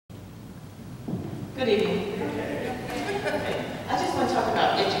Good evening. Okay. I just want to talk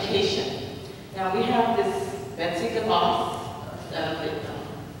about education. Now we have this Betsy DeVos,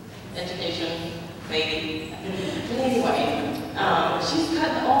 education lady. But anyway, she's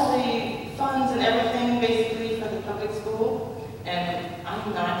cutting all the funds and everything basically for the public school. And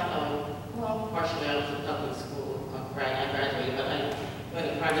I'm not, well, partially out of public school. I graduated, but I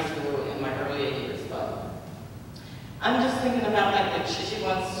went to private school in my earlier years. But I'm just thinking about like she's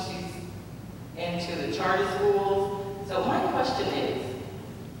into the charter schools. So my question is,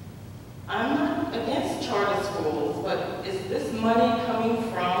 I'm not against charter schools, but is this money coming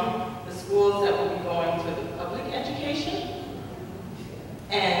from the schools that will be going to the public education?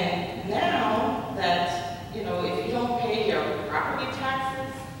 And now that, you know, if you don't pay your property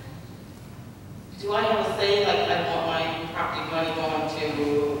taxes, do I have a say, like I want my property money going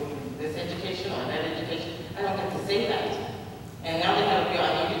to this education or that education? I don't get to say that. And now they have a bill. I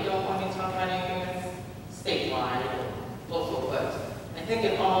know you don't want me to talk about anything that's statewide or local, but I think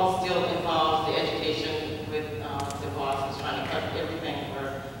it all still involves the education with the boss is trying to cut everything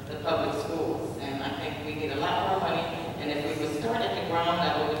for the public schools. And I think we need a lot more money. And if we would start at the ground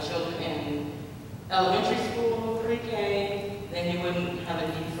level with children in elementary school, pre-K, then you wouldn't have a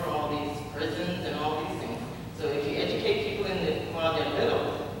need for all these prisons and all these things. So if you educate people while they're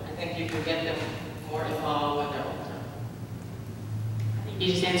little, I think you can get them more involved when they're older. You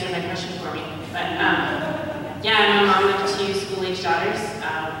just answered my question for me. But yeah, I'm a mom of 2 school-age daughters,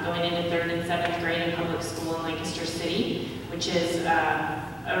 going into 3rd and 7th grade in public school in Lancaster City, which is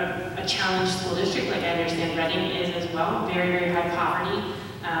a challenged school district, like I understand Reading is as well. Very, very high poverty,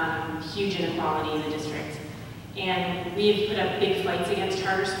 huge inequality in the district. And we've put up big fights against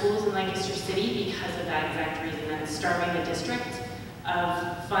charter schools in Lancaster City because of that exact reason, that it's starving the district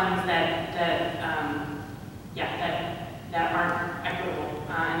of funds that aren't equitable,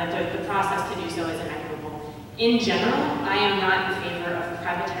 and that the process to do so isn't equitable. In general, I am not in favor of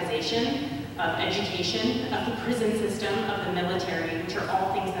privatization of education, of the prison system, of the military, which are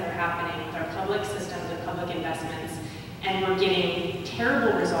all things that are happening with our public systems and public investments, and we're getting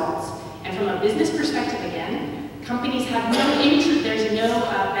terrible results. And from a business perspective, again, companies have no interest, there's no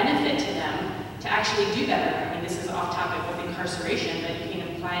benefit to them to actually do better. I mean, this is off topic with incarceration, but you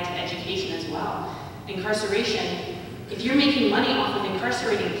can apply it to education as well. Incarceration, if you're making money off of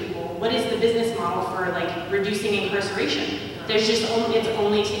incarcerating people, what is the business model for like reducing incarceration? There's just it's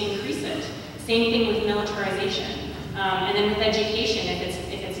only to increase it. Same thing with militarization. And then with education, if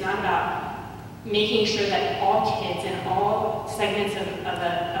it's not about making sure that all kids in all segments of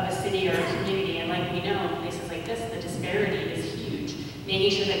a city or a community, and like we know in places like this, the disparity is huge.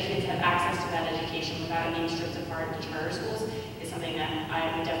 Making sure that kids have access to that education without it being stripped apart into charter schools is something that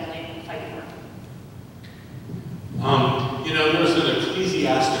I would definitely fight for. You know, there's an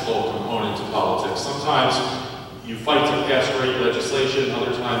ecclesiastical component to politics. Sometimes you fight to pass great legislation,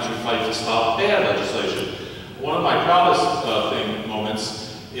 other times you fight to stop bad legislation. One of my proudest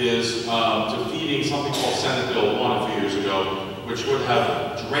moments is defeating something called Senate Bill 1 a few years ago, which would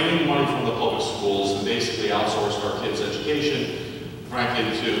have drained money from the public schools and basically outsourced our kids' education,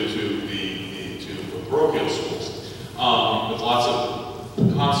 frankly, to the parochial schools, with lots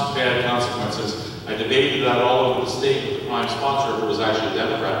of bad consequences. I debated that all over the state with the prime sponsor, who was actually a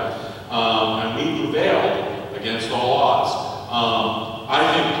Democrat, and we prevailed against all odds.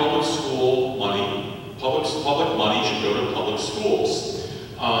 I think public school money, public money should go to public schools.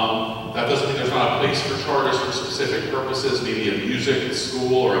 That doesn't mean there's not a place for charters for specific purposes, maybe a music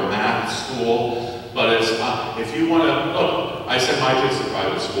school or a math school, but it's, if you want to, look, I send my kids to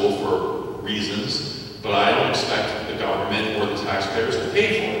private school for reasons, but I don't expect the government or the taxpayers to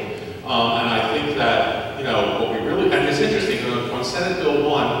pay for it. And I think that, you know, what we really, and it's interesting, on Senate Bill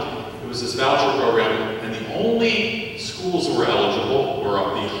 1, it was this voucher program, and the only schools that were eligible were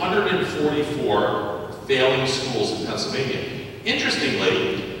the 144 failing schools in Pennsylvania.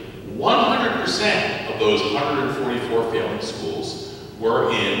 Interestingly, 100% of those 144 failing schools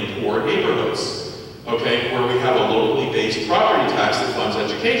were in poor neighborhoods, okay, where we have a locally based property tax that funds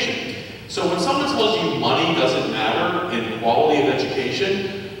education. So when someone tells you money doesn't matter in quality of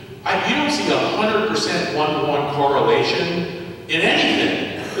education, you don't see 100% one-to-one correlation in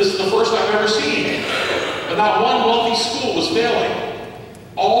anything. This is the first I've ever seen. But not one wealthy school was failing.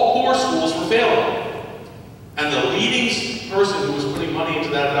 All poor schools were failing. And the leading person who was putting money into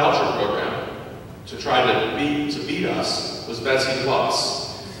that voucher program to try to beat us was Betsy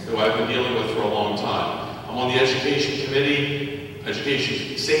DeVos, who I've been dealing with for a long time. I'm on the education committee.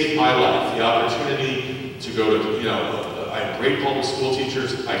 Education saved my life. The opportunity to go to, you know, I had great public school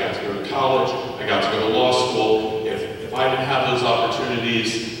teachers. I got to go to college. I got to go to law school. If I didn't have those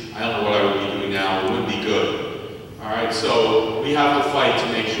opportunities, I don't know what I would be doing now. good. All right, so we have to fight to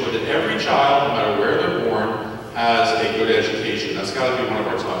make sure that every child, no matter where they're born, has a good education. That's got to be one of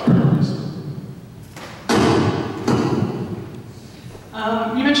our top priorities.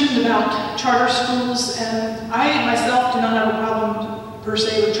 You mentioned about charter schools, and I myself do not have a problem per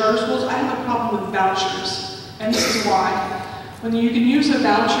se with charter schools. I have a problem with vouchers, and this is why. When you can use a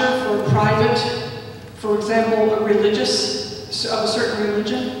voucher for a private, for example, a religious, of a certain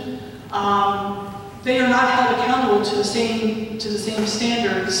religion, they are not held accountable to the same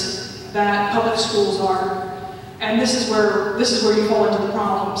standards that public schools are. And this is where you fall into the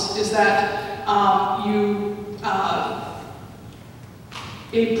problems, is that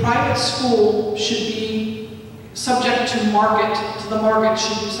a private school should be subject to the market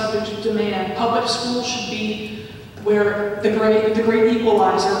should be subject to demand. Public school should be where the great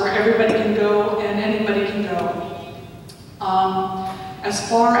equalizer, where everybody can go and anybody can go. As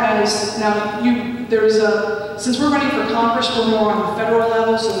far as, now since we're running for Congress, we're more on the federal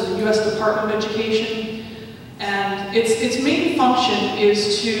level, so the U.S. Department of Education, and its main function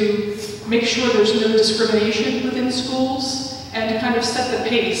is to make sure there's no discrimination within schools and to kind of set the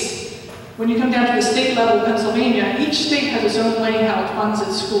pace. When you come down to the state level, Pennsylvania, each state has its own way how it funds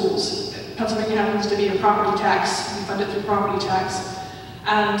its schools. Pennsylvania happens to be a property tax, we fund it through property tax.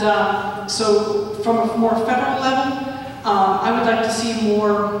 And so from a more federal level, I would like to see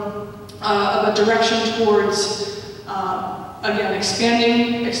more of a direction towards, again,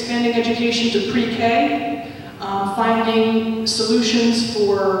 expanding education to pre-K, finding solutions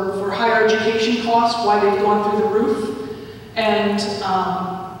for higher education costs, why they've gone through the roof, and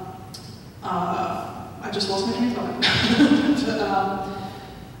I just lost my train of thought.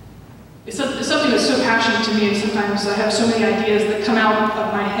 It's something that's so passionate to me, and sometimes I have so many ideas that come out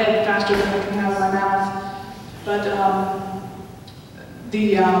of my head faster than they come out of my mouth. But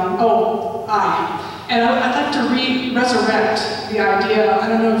and I'd like to resurrect the idea. I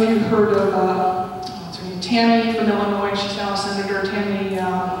don't know if you've heard of what's her name, Tammy from Illinois. She's now a senator. Tammy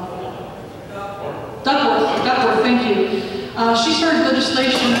Duckworth. Thank you. She started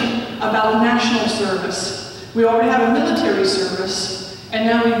legislation about national service. We already have a military service, and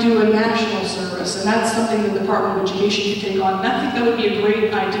now we do a national service, and that's something the Department of Education could take on. And I think that would be a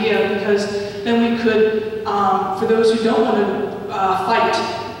great idea, because then we could, for those who don't want to fight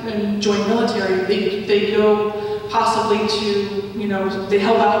and join military, they go possibly to, they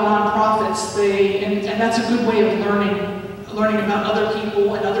help out nonprofits, and that's a good way of learning about other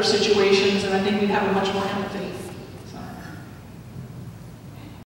people and other situations, and I think we'd have a much more empathy.